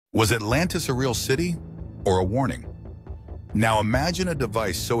Was Atlantis a real city or a warning? Now imagine a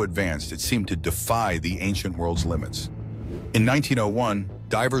device so advanced it seemed to defy the ancient world's limits. In 1901,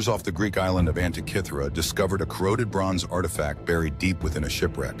 divers off the Greek island of Antikythera discovered a corroded bronze artifact buried deep within a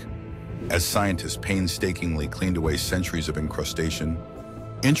shipwreck. As scientists painstakingly cleaned away centuries of incrustation,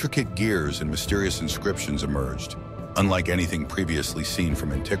 intricate gears and mysterious inscriptions emerged, unlike anything previously seen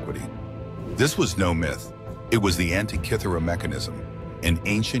from antiquity. This was no myth. It was the Antikythera Mechanism, an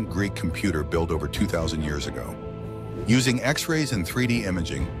ancient Greek computer built over 2,000 years ago. Using X-rays and 3D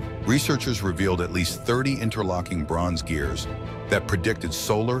imaging, researchers revealed at least 30 interlocking bronze gears that predicted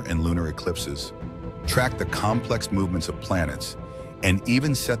solar and lunar eclipses, tracked the complex movements of planets, and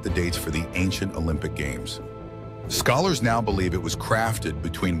even set the dates for the ancient Olympic Games. Scholars now believe it was crafted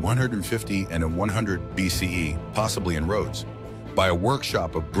between 150 and 100 BCE, possibly in Rhodes, by a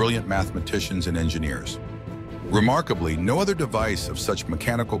workshop of brilliant mathematicians and engineers. Remarkably, no other device of such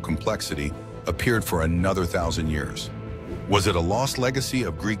mechanical complexity appeared for another 1,000 years. Was it a lost legacy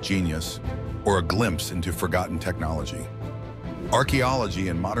of Greek genius or a glimpse into forgotten technology? Archaeology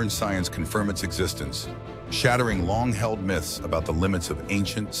and modern science confirm its existence, shattering long-held myths about the limits of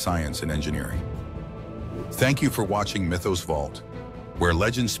ancient science and engineering. Thank you for watching Mythos Vault. Where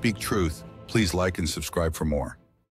legends speak truth, please like and subscribe for more.